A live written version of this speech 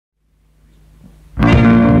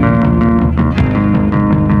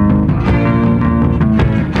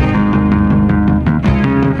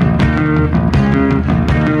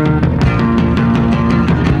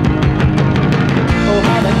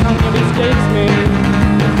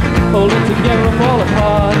hold it together or fall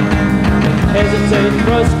apart. Hesitate,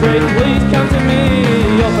 frustrate, please come to me.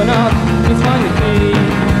 Open up, please find the key.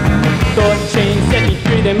 Thought chain set me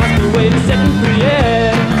free, there must be a way to set me free,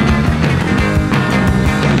 yeah.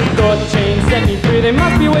 Thought chain set me free, there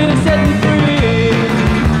must be a way to set me free.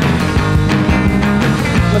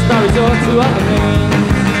 Must not resort to other means.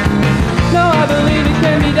 No, I believe it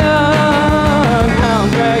can be done. Now I'm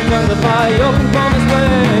dragged under by open promise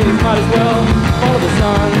ways. Might as well follow the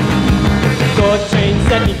sun. Thought chain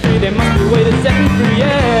set me free, there must be a way to set me free,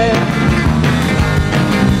 yeah.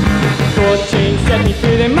 Thought chain set me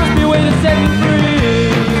free, there must be a way to set me free.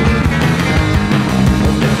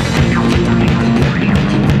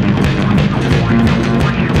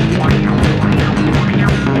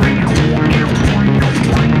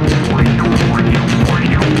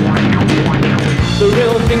 The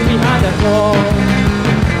real things behind that wall,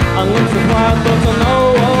 unlinked supply of thoughts on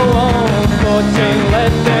thought chain,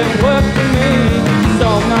 let them work for me, so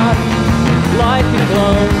I'm not like a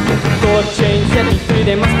clone. Thought chain set me free,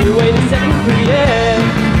 there must be a way to set me free, yeah.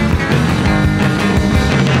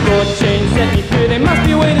 Thought chain set me free, there must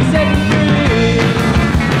be a way to set me free.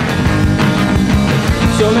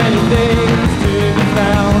 So many things to be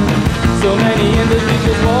found, so many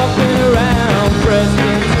individuals walking around, pressed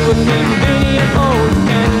into a convenient hold,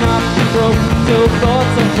 cannot be broke till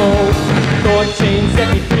thoughts unfold. Thought chain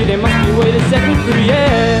set me free, there must be a way to set me free,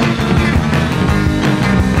 yeah.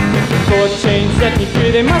 Thought chain set me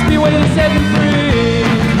free, there must be a way to set me free.